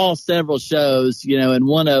 I saw several shows, and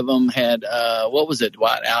one of them had, what was it,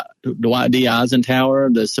 Dwight D. Eisenhower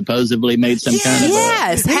that supposedly made some kind of...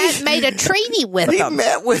 Yes, had made a treaty with them. He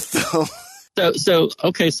met with them. So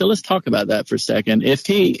let's talk about that for a second. If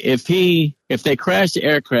they crashed the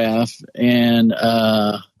aircraft, and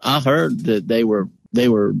I heard that they were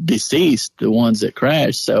deceased, the ones that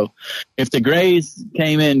crashed. So if the Greys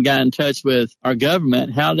came in and got in touch with our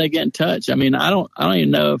government, how did they get in touch? I mean, I don't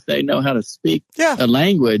even know if they know how to speak a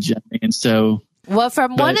language. I mean, so. Well,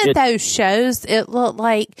 from one of those shows, it looked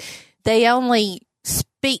like they only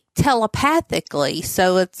speak telepathically.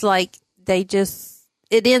 So it's like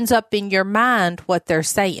it ends up in your mind what they're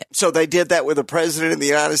saying. So they did that with the president of the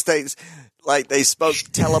United States, like they spoke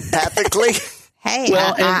telepathically. Hey,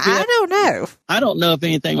 well, I don't know. I don't know if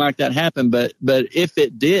anything like that happened, but if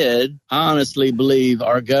it did, I honestly believe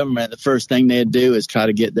our government, the first thing they'd do is try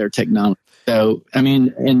to get their technology. So, I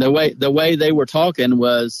mean, and the way they were talking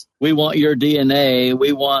was, we want your DNA,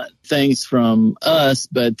 we want things from us,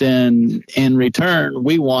 but then in return,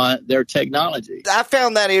 we want their technology. I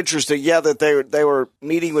found that interesting. Yeah, that they were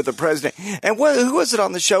meeting with the president. And who was it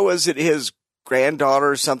on the show? Was it his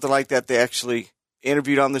granddaughter or something like that they actually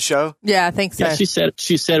interviewed on the show? Yeah, I think so. Yeah,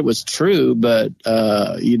 she said it was true, but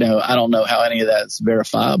I don't know how any of that's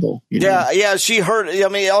verifiable. Yeah, she heard. I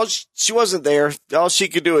mean, she wasn't there. All she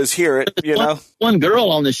could do is hear it. One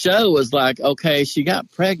girl on the show was like, okay, she got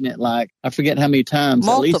pregnant. Like I forget how many times,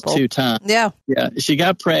 Multiple. at least 2 times. Yeah, she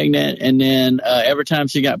got pregnant, and then every time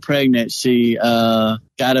she got pregnant, she got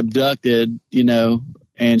abducted.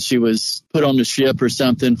 And she was put on the ship or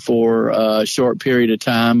something for a short period of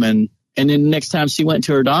time, and then the next time she went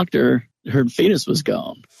to her doctor, her fetus was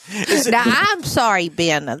gone. Now, I'm sorry,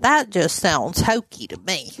 Ben. That just sounds hokey to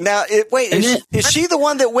me. Now, is she the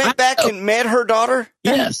one that went back and met her daughter?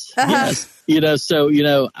 Yes, yes. So,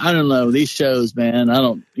 I don't know. These shows, man,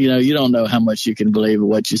 you don't know how much you can believe of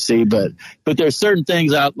what you see. But there's certain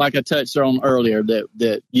things, like I touched on earlier,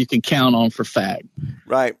 that you can count on for fact.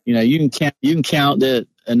 Right. You can count that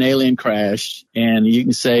an alien crashed, and you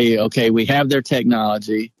can say, okay, we have their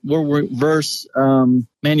technology. We're reverse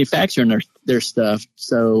manufacturing their stuff.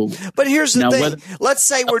 So, but here's the thing. Let's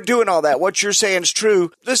say we're doing all that. What you're saying is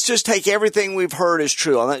true. Let's just take everything we've heard is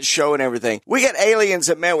true on that show and everything. We got aliens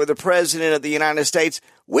that met with the president of the United States.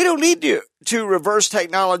 We don't need to reverse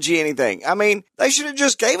technology anything. I mean, they should have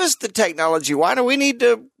just gave us the technology. Why do we need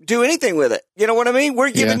to do anything with it? You know what I mean?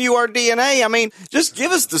 We're giving you our DNA. I mean, just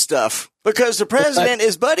give us the stuff because the president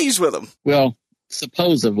is buddies with them. Well,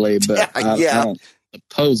 supposedly, but I don't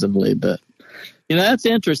supposedly, but that's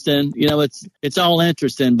interesting. It's all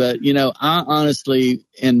interesting, but I honestly,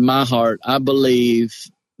 in my heart, I believe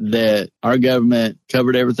that our government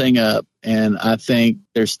covered everything up. And I think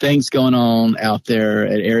there's things going on out there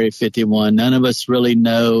at Area 51. None of us really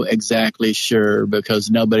know exactly sure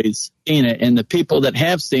because nobody's seen it. And the people that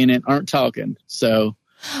have seen it aren't talking. So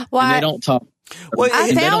they don't talk. Well,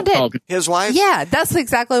 I found it. His wife? Yeah, that's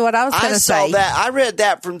exactly what I was going to say. I saw that. I read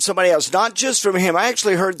that from somebody else, not just from him. I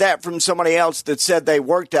actually heard that from somebody else that said they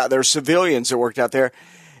worked out there, civilians that worked out there.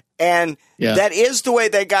 And that is the way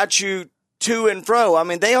they got you to and fro. I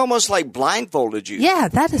mean, they almost like blindfolded you. Yeah,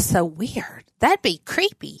 that is so weird. That'd be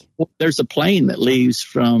creepy. Well, there's a plane that leaves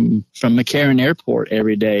from McCarran Airport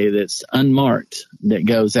every day that's unmarked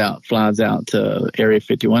that flies out to Area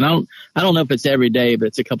 51. I don't know if it's every day, but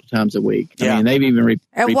it's a couple times a week. Yeah. I mean, they've even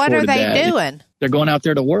And what are they doing? They're going out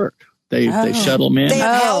there to work. They shuttle them in.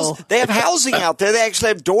 They have housing out there. They actually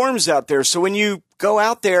have dorms out there. So when you go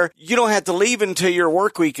out there, you don't have to leave until your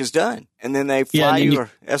work week is done. And then they fly you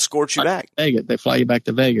or escort you back. Vegas. They fly you back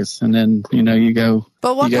to Vegas. And then, you go.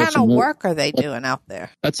 But what kind of work are they doing out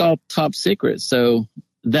there? That's all top secret. So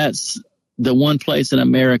that's the one place in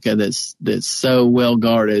America that's so well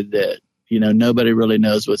guarded that, nobody really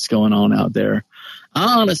knows what's going on out there.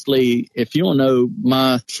 I honestly, if you want to know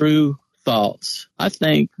my true thoughts, I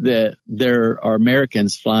think that there are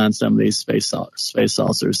Americans flying some of these space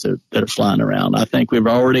saucers that are flying around. I think we've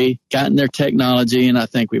already gotten their technology, and I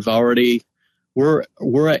think we're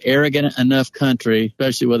an arrogant enough country,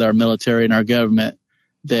 especially with our military and our government,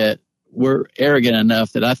 that we're arrogant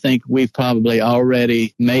enough that I think we've probably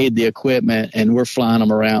already made the equipment and we're flying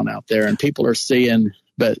them around out there, and people are seeing.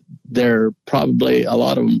 But they're probably, a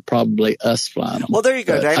lot of them, probably us flying them. Well, there you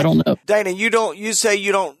go, Dana. I don't know. Dana, you say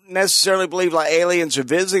you don't necessarily believe like aliens are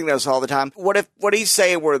visiting us all the time. What he's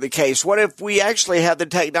saying were the case? What if we actually have the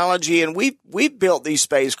technology and we've built these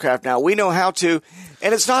spacecraft now? We know how to,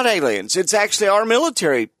 and it's not aliens. It's actually our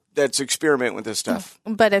military that's experimenting with this stuff.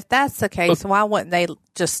 But if that's the case, why wouldn't they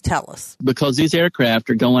just tell us? Because these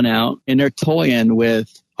aircraft are going out and they're toying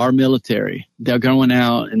with our military. They're going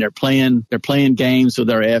out and they're playing games with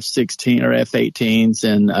our F-16 or F-18s,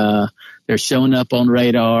 and they're showing up on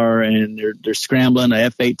radar, and they're scrambling the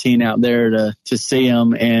F-18 out there to see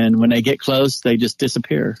them. And when they get close, they just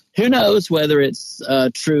disappear. Who knows whether it's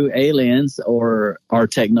true aliens or our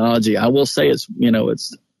technology? I will say it's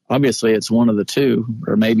obviously it's one of the two,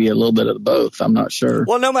 or maybe a little bit of both. I'm not sure.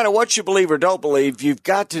 Well, no matter what you believe or don't believe, you've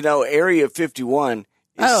got to know Area 51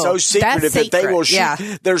 is so secretive that they will shoot.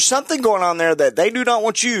 Yeah. There's something going on there that they do not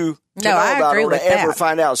want you to know about or to ever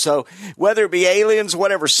find out. So whether it be aliens,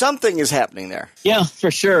 whatever, something is happening there. Yeah,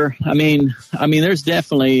 for sure. I mean, there's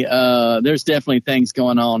definitely things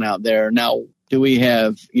going on out there. Now, do we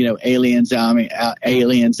have, aliens out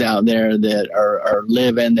there that are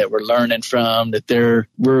living, that we're learning from, that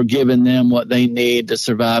we're giving them what they need to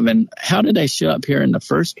survive? And how did they show up here in the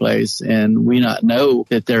first place and we not know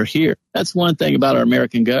that they're here? That's one thing about our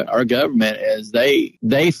government is they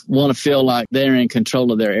want to feel like they're in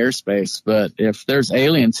control of their airspace. But if there's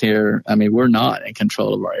aliens here, we're not in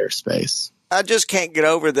control of our airspace. I just can't get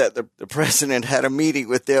over that the president had a meeting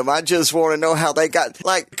with them. I just want to know how they got,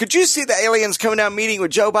 like, could you see the aliens coming down meeting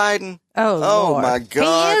with Joe Biden? Oh, Lord. My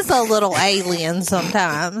God. He is a little alien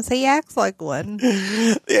sometimes. He acts like one.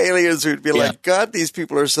 The aliens would be like, God, these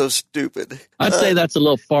people are so stupid. I'd say that's a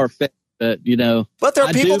little far-fetched. But, but there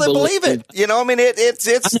are people that believe it. I mean,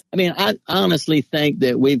 it's. I mean, I honestly think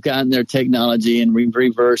that we've gotten their technology and we've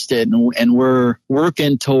reversed it, and we're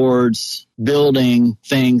working towards building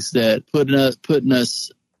things that putting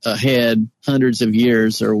us ahead hundreds of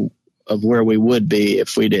years of where we would be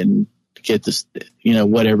if we didn't get this,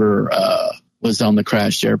 whatever was on the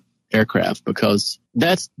crashed aircraft, because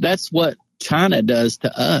that's what China does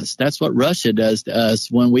to us. That's what Russia does to us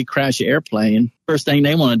when we crash an airplane. First thing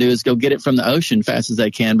they want to do is go get it from the ocean fast as they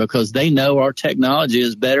can, because they know our technology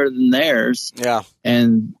is better than theirs. Yeah.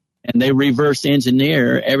 And they reverse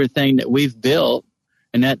engineer everything that we've built,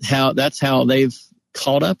 and that's how they've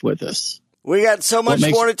caught up with us. We got so much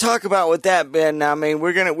more to talk about with that, Ben. I mean,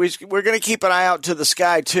 we're gonna keep an eye out to the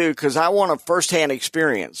sky too, because I want a firsthand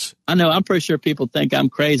experience. I know. I'm pretty sure people think I'm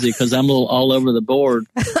crazy because I'm a little all over the board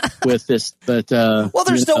with this. But well,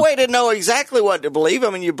 there's no way to know exactly what to believe. I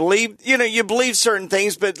mean, you believe certain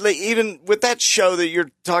things, but even with that show that you're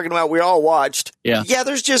talking about, we all watched. Yeah.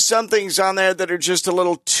 There's just some things on there that are just a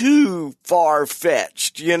little too far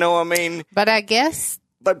fetched. You know what I mean? But I guess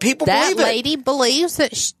people that believe it. lady believes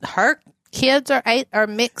that her kids are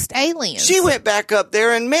mixed aliens. She went back up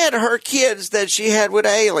there and met her kids that she had with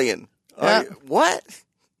an alien. What?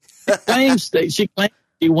 She claims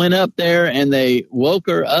she went up there and they woke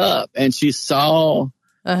her up and she saw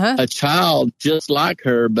a child just like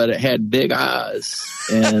her, but it had big eyes.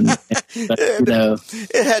 And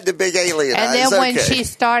it had the big alien eyes. And then when she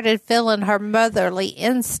started feeling her motherly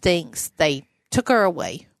instincts, they took her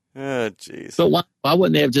away. Oh, jeez. But why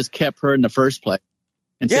wouldn't they have just kept her in the first place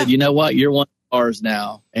and said, you know what, you're one of ours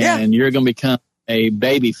now, and you're going to become a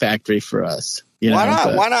baby factory for us? Why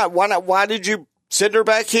not? Why not? Why did you send her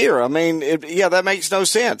back here? I mean, that makes no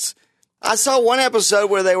sense. I saw one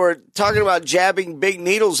episode where they were talking about jabbing big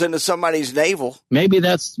needles into somebody's navel. Maybe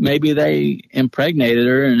they impregnated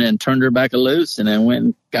her and then turned her back loose and then went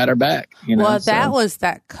and got her back. That was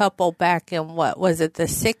that couple back in, what was it, the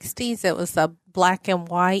 60s? It was a black and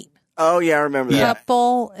white. Oh, yeah, I remember that.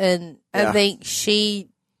 Couple, and I think she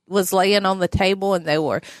was laying on the table and they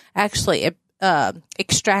were actually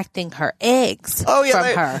extracting her eggs from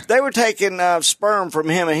her. They were taking sperm from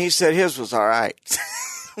him, and he said his was all right.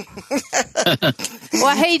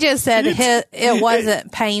 Well, he just said it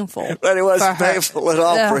wasn't painful. But it wasn't painful at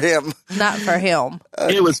all for him. Not for him.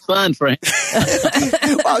 It was fun for him.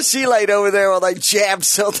 While she laid over there while they jabbed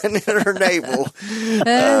something in her navel.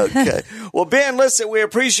 Okay. Well, Ben, listen, we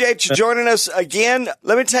appreciate you joining us again.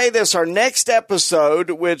 Let me tell you this. Our next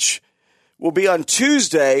episode, which will be on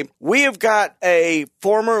Tuesday, we have got a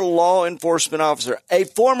former law enforcement officer, a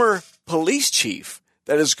former police chief,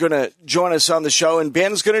 that is going to join us on the show, and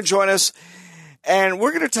Ben's going to join us, and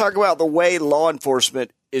we're going to talk about the way law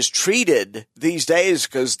enforcement is treated these days,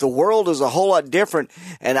 because the world is a whole lot different,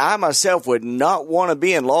 and I myself would not want to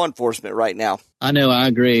be in law enforcement right now. I know, I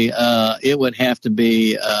agree. It would have to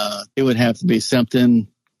be something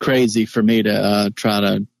crazy for me to try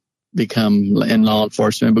to become in law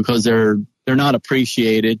enforcement, because they're not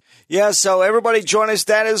appreciated. Yeah, so everybody join us.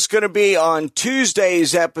 That is going to be on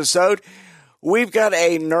Tuesday's episode. We've got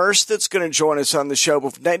a nurse that's going to join us on the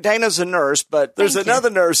show. Dana's a nurse, but there's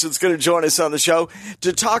another nurse that's going to join us on the show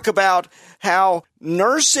to talk about how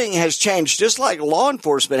nursing has changed, just like law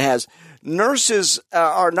enforcement has. Nurses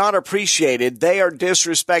are not appreciated. They are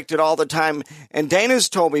disrespected all the time. And Dana's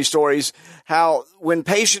told me stories how when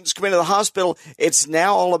patients come into the hospital, it's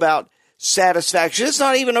now all about satisfaction. It's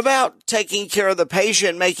not even about taking care of the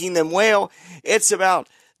patient, making them well. It's about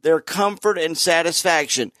their comfort and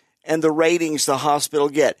satisfaction and the ratings the hospital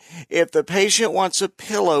get. If the patient wants a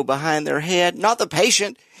pillow behind their head, not the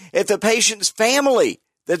patient, if the patient's family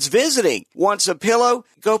that's visiting wants a pillow,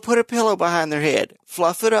 go put a pillow behind their head.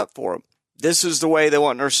 Fluff it up for them. This is the way they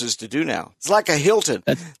want nurses to do now. It's like a Hilton.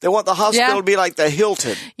 They want the hospital to be like the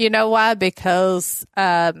Hilton. You know why? Because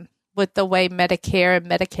with the way Medicare and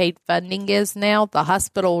Medicaid funding is now, the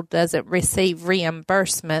hospital doesn't receive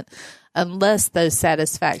reimbursement unless those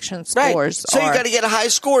satisfaction scores So you got to get a high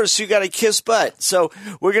score, so you got to kiss butt. So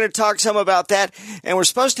we're going to talk some about that, and we're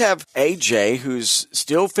supposed to have AJ, who's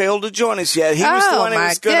still failed to join us yet. He was the one who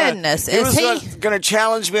was going to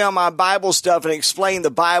challenge me on my Bible stuff and explain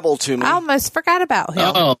the Bible to me. I almost forgot about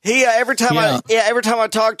him. He every time I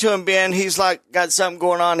talk to him, Ben, he's like got something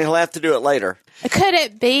going on. He'll have to do it later. Could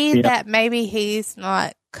it be that maybe he's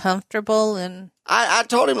not comfortable in I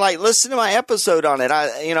told him, like, listen to my episode on it.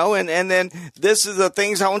 And then this is the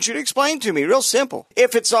things I want you to explain to me. Real simple.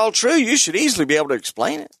 If it's all true, you should easily be able to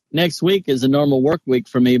explain it. Next week is a normal work week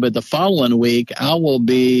for me, but the following week I will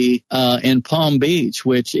be in Palm Beach,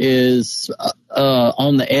 which is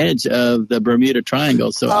on the edge of the Bermuda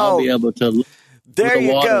Triangle. So I'll be able to look. There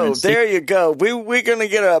you go. There you go. We're going to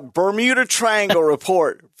get a Bermuda Triangle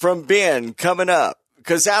report from Ben coming up.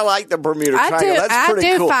 Because I like the Bermuda Triangle. That's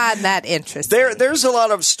pretty cool. I do find that interesting. There's a lot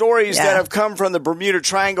of stories that have come from the Bermuda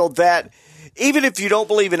Triangle that, even if you don't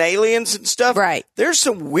believe in aliens and stuff, right, there's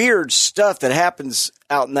some weird stuff that happens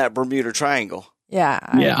out in that Bermuda Triangle. Yeah.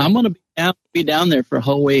 I'm going to be down there for a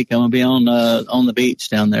whole week. I'm going to be on the beach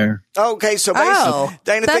down there. Okay, so basically,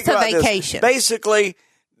 Dana, that's think about a vacation. This. Basically,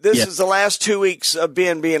 this is the last 2 weeks of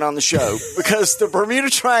Ben being on the show because the Bermuda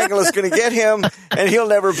Triangle is going to get him, and he'll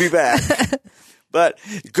never be back. But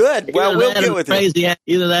good. Well, we'll get with it.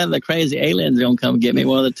 Either that or the crazy aliens are going to come get me,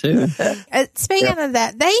 one of the two. Speaking of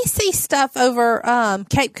that, they see stuff over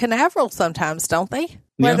Cape Canaveral sometimes, don't they?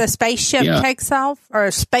 Where the spaceship takes off, or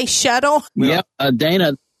a space shuttle. Yep.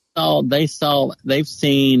 Dana, they've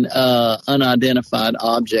seen unidentified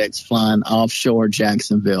objects flying offshore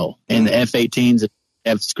Jacksonville, and the F-18s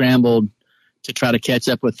have scrambled to try to catch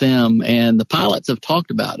up with them, and the pilots have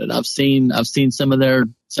talked about it. I've seen some of their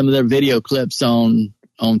video clips on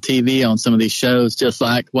TV on some of these shows, just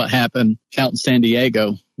like what happened out in San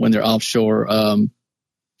Diego when they're offshore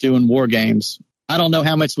doing war games. I don't know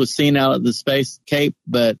how much was seen out of the space cape,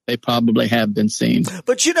 but they probably have been seen.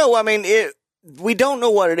 But we don't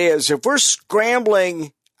know what it is. If we're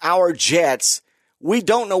scrambling our jets, we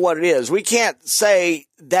don't know what it is. We can't say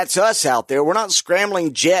that's us out there. We're not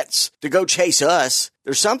scrambling jets to go chase us.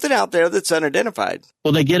 There's something out there that's unidentified.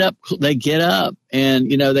 Well, they get up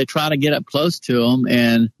and, they try to get up close to them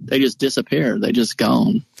and they just disappear. They just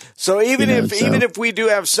gone. So even if we do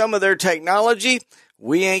have some of their technology,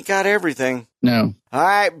 we ain't got everything. No. All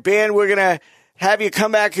right, Ben, we're going to have you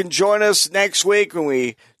come back and join us next week when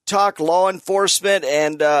we talk law enforcement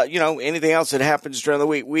and, anything else that happens during the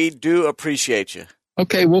week. We do appreciate you.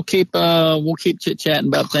 Okay, we'll keep chit-chatting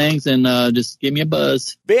about things and just give me a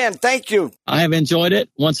buzz. Ben, thank you. I have enjoyed it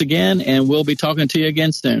once again, and we'll be talking to you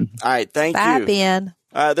again soon. All right, thank you. Bye, Ben.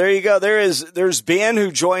 There you go. There's Ben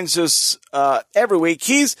who joins us every week.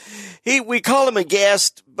 We call him a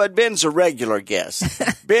guest, but Ben's a regular guest.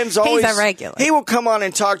 Ben's always He's a regular. He will come on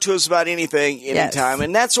and talk to us about anything, anytime,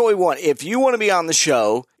 and that's what we want. If you want to be on the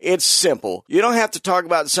show, it's simple. You don't have to talk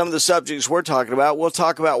about some of the subjects we're talking about. We'll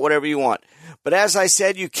talk about whatever you want. But as I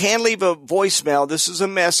said, you can leave a voicemail. This is a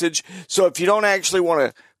message. So if you don't actually want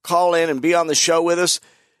to call in and be on the show with us,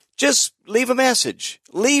 just leave a message.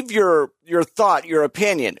 Leave your thought, your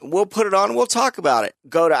opinion. We'll put it on and we'll talk about it.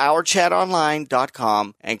 Go to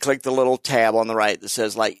ourchatonline.com and click the little tab on the right that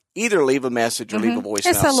says, either leave a message or leave a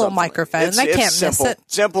voicemail. It's a little microphone. They can't miss it.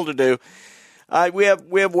 Simple to do. We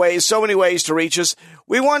have ways, so many ways to reach us.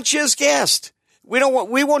 We want you as guest. We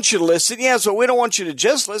want you to listen, yes, but we don't want you to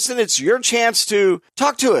just listen. It's your chance to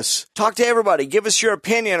talk to us. Talk to everybody. Give us your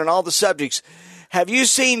opinion on all the subjects. Have you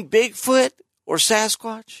seen Bigfoot or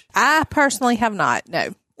Sasquatch? I personally have not,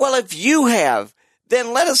 no. Well, if you have,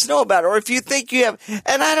 then let us know about it. Or if you think you have,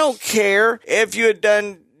 and I don't care if you had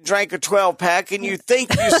drank a 12-pack and you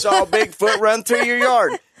think you saw Bigfoot run through your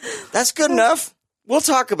yard. That's good enough. We'll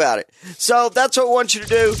talk about it. So that's what we want you to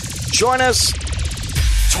do. Join us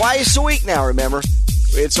twice a week now, remember.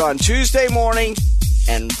 It's on Tuesday morning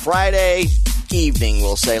and Friday evening,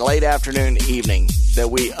 we'll say, late afternoon, evening, that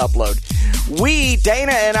we upload. We,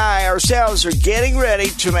 Dana and I ourselves, are getting ready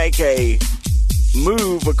to make a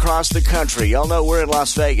move across the country. Y'all know we're in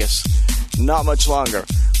Las Vegas. Not much longer.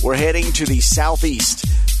 We're heading to the southeast.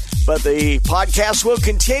 But the podcast will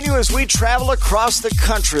continue as we travel across the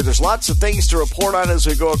country. There's lots of things to report on as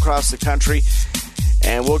we go across the country,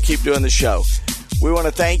 and we'll keep doing the show. We want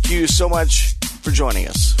to thank you so much for joining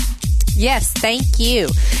us. Yes, thank you.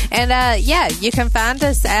 And, you can find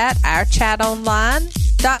us at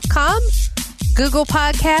ourchatonline.com, Google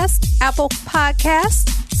Podcast, Apple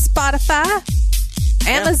Podcast, Spotify,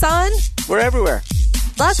 Amazon. We're everywhere.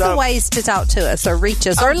 Lots of ways to talk to us or reach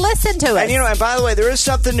us or listen to us. And by the way, there is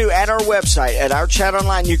something new at our website, at Our Chat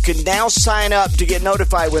Online. You can now sign up to get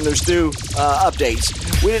notified when there's new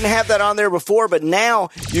updates. We didn't have that on there before, but now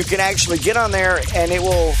you can actually get on there and it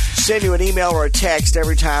will send you an email or a text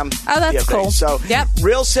every time. Oh, that's cool. So,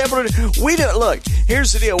 real simple. We do. Look,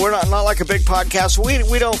 here's the deal. We're not like a big podcast.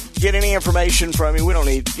 We don't get any information from you. We don't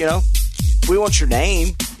need, we want your name,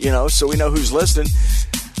 so we know who's listening.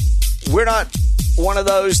 We're not one of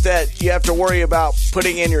those that you have to worry about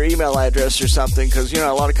putting in your email address or something because,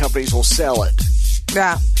 a lot of companies will sell it.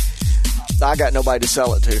 Yeah. I got nobody to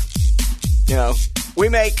sell it to. We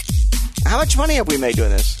make... How much money have we made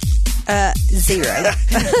doing this? 0.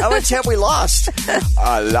 How much have we lost?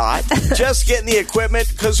 A lot. Just getting the equipment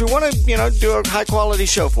because we want to, do a high-quality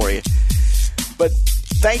show for you. But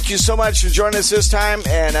thank you so much for joining us this time.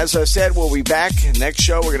 And as I said, we'll be back. Next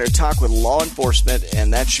show, we're going to talk with law enforcement,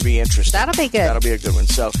 and that should be interesting. That'll be good. That'll be a good one.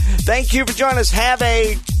 So thank you for joining us. Have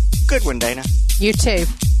a good one, Dana. You too.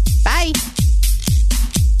 Bye.